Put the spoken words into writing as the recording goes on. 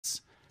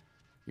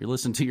You're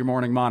listening to Your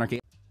Morning Monarchy.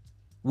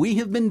 We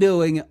have been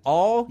doing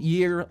all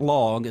year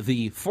long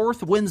the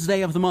fourth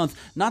Wednesday of the month,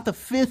 not the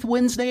fifth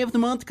Wednesday of the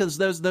month, because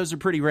those are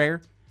pretty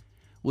rare.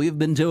 We've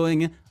been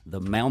doing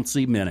the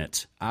Mounsey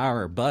Minute.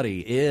 Our buddy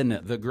in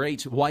the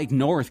great white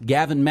north,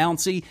 Gavin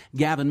Mounsey,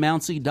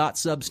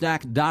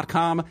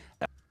 gavinmounsey.substack.com.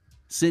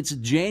 Since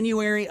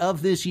January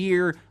of this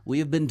year, we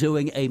have been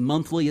doing a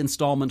monthly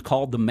installment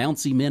called the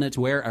Mounsey Minute,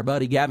 where our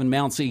buddy Gavin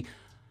Mounsey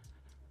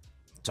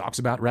talks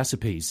about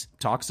recipes,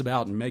 talks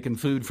about making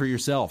food for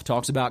yourself,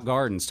 talks about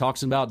gardens,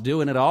 talks about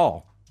doing it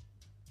all.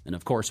 And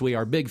of course, we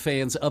are big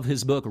fans of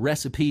his book,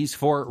 Recipes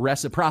for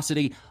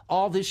Reciprocity.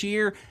 All this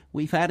year,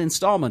 we've had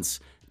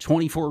installments.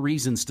 24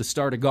 Reasons to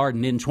Start a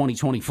Garden in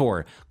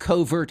 2024.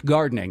 Covert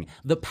Gardening.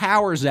 The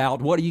power's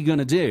out. What are you going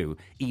to do?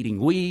 Eating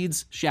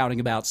weeds,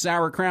 shouting about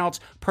sauerkraut,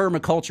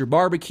 permaculture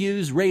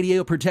barbecues,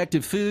 radio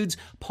protective foods,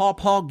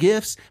 pawpaw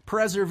gifts,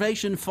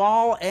 preservation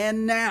fall,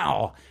 and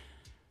now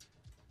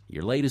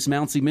your latest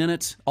Mounsey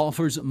Minute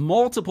offers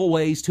multiple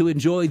ways to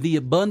enjoy the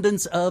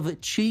abundance of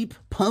cheap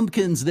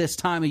pumpkins this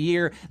time of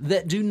year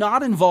that do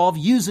not involve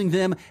using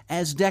them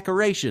as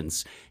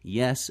decorations.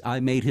 Yes,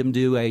 I made him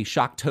do a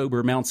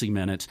Shocktober Mounsey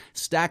Minute,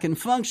 stacking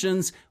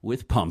functions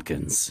with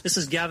pumpkins. This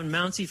is Gavin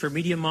Mounsey for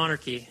Media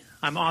Monarchy.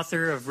 I'm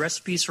author of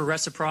Recipes for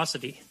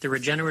Reciprocity, the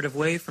regenerative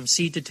way from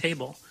seed to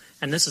table,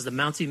 and this is the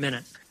Mounsey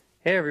Minute.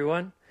 Hey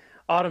everyone,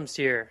 autumn's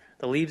here.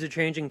 The leaves are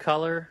changing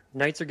color,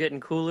 nights are getting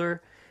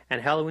cooler,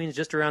 and Halloween's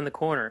just around the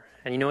corner.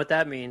 And you know what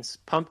that means.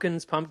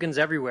 Pumpkins, pumpkins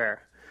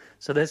everywhere.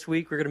 So this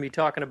week we're going to be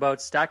talking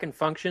about stacking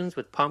functions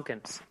with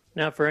pumpkins.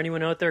 Now for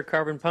anyone out there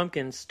carving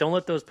pumpkins, don't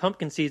let those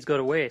pumpkin seeds go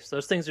to waste.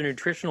 Those things are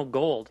nutritional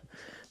gold.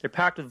 They're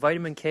packed with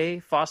vitamin K,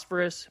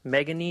 phosphorus,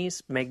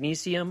 manganese,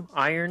 magnesium,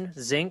 iron,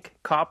 zinc,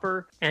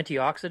 copper,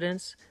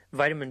 antioxidants,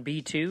 vitamin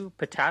B2,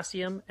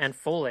 potassium, and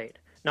folate.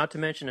 Not to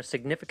mention a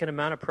significant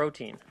amount of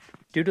protein.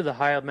 Due to the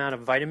high amount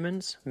of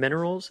vitamins,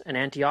 minerals, and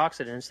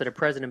antioxidants that are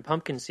present in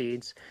pumpkin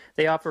seeds,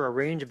 they offer a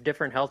range of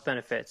different health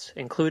benefits,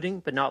 including,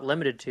 but not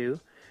limited to,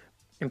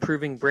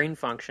 improving brain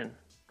function,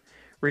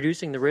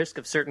 reducing the risk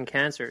of certain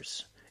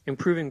cancers,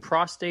 improving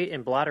prostate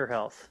and bladder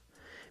health,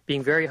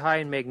 being very high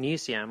in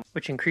magnesium,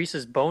 which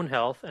increases bone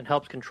health and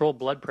helps control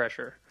blood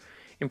pressure,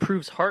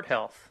 improves heart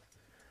health,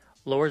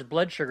 lowers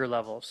blood sugar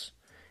levels,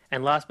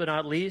 and last but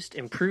not least,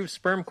 improves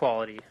sperm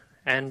quality.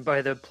 And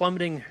by the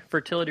plummeting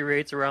fertility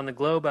rates around the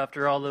globe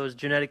after all those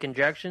genetic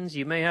injections,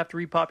 you may have to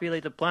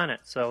repopulate the planet,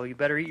 so you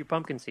better eat your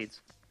pumpkin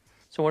seeds.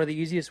 So one of the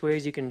easiest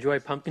ways you can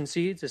enjoy pumpkin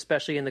seeds,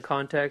 especially in the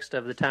context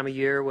of the time of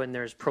year when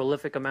there's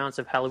prolific amounts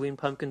of Halloween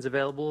pumpkins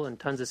available and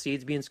tons of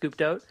seeds being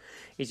scooped out,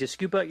 is you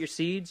scoop out your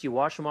seeds, you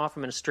wash them off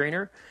in a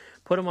strainer,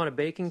 put them on a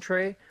baking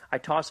tray, I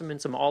toss them in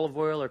some olive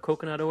oil or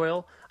coconut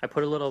oil, I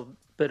put a little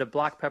bit of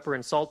black pepper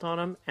and salt on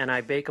them, and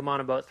I bake them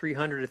on about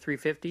 300 to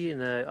 350 in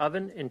the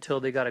oven until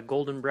they got a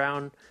golden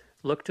brown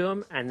look to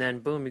them, and then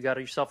boom, you got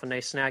yourself a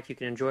nice snack you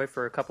can enjoy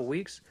for a couple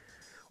weeks.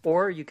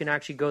 Or you can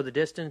actually go the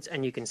distance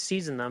and you can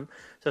season them.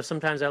 So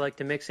sometimes I like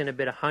to mix in a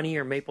bit of honey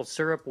or maple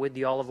syrup with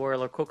the olive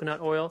oil or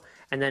coconut oil,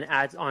 and then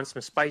add on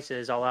some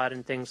spices. I'll add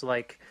in things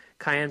like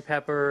cayenne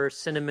pepper,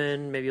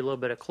 cinnamon, maybe a little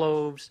bit of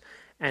cloves.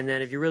 And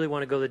then if you really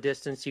want to go the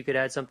distance, you could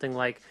add something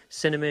like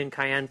cinnamon,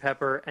 cayenne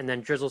pepper, and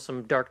then drizzle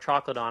some dark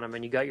chocolate on them,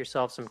 and you got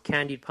yourself some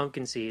candied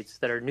pumpkin seeds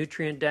that are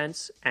nutrient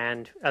dense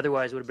and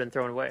otherwise would have been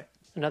thrown away.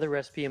 Another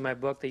recipe in my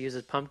book that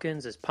uses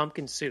pumpkins is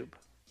pumpkin soup.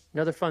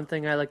 Another fun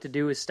thing I like to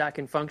do is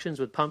stacking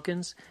functions with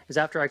pumpkins is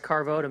after I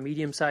carve out a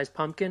medium-sized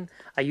pumpkin,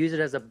 I use it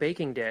as a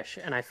baking dish,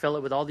 and I fill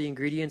it with all the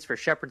ingredients for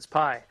shepherd's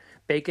pie.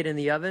 Bake it in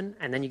the oven,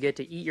 and then you get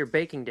to eat your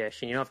baking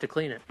dish, and you don't have to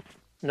clean it.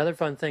 Another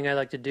fun thing I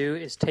like to do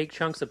is take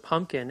chunks of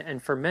pumpkin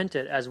and ferment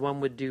it as one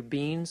would do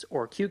beans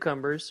or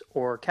cucumbers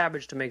or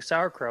cabbage to make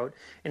sauerkraut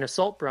in a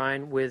salt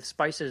brine with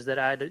spices that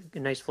add a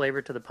nice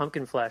flavor to the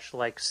pumpkin flesh,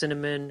 like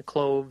cinnamon,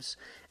 cloves,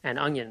 and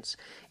onions.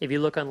 If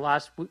you look on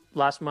last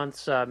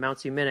month's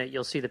Mounsey Minute,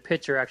 you'll see the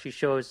picture actually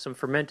shows some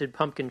fermented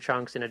pumpkin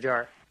chunks in a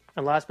jar.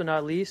 And last but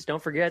not least,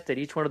 don't forget that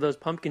each one of those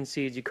pumpkin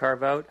seeds you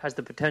carve out has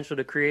the potential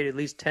to create at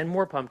least 10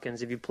 more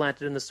pumpkins if you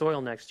plant it in the soil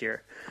next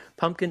year.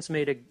 Pumpkins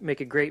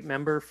make a great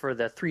member for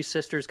the Three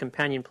Sisters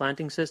companion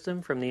planting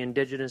system from the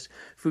indigenous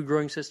food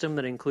growing system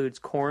that includes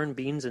corn,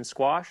 beans, and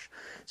squash.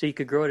 So you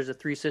could grow it as a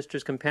Three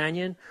Sisters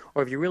companion,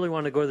 or if you really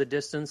want to go the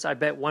distance, I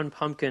bet one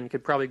pumpkin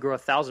could probably grow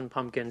 1,000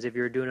 pumpkins if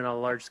you were doing it on a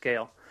large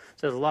scale.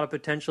 So there's a lot of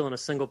potential in a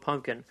single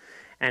pumpkin.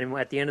 And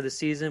at the end of the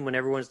season, when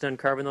everyone's done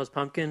carving those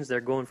pumpkins,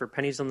 they're going for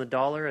pennies on the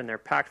dollar, and they're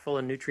packed full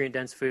of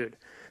nutrient-dense food.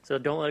 So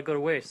don't let it go to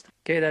waste.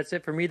 Okay, that's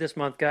it for me this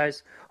month,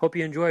 guys. Hope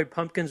you enjoyed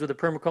Pumpkins with a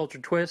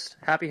Permaculture Twist.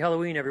 Happy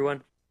Halloween,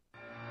 everyone.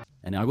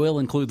 And I will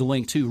include the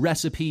link to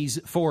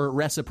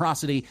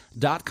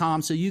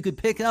recipesforreciprocity.com so you could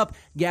pick up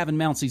Gavin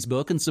Mounsey's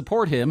book and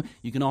support him.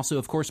 You can also,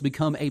 of course,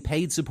 become a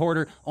paid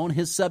supporter on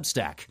his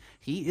Substack.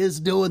 He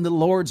is doing the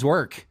Lord's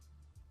work.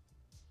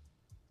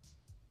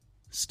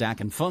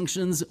 Stacking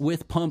functions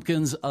with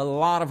pumpkins. A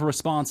lot of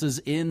responses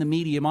in the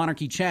Media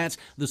Monarchy chats.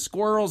 The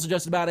squirrels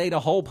just about ate a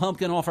whole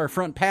pumpkin off our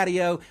front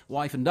patio.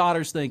 Wife and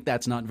daughters think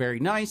that's not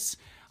very nice.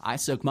 I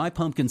soak my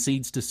pumpkin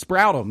seeds to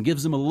sprout them,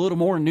 gives them a little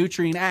more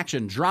nutrient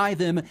action, dry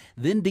them,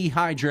 then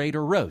dehydrate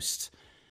or roast.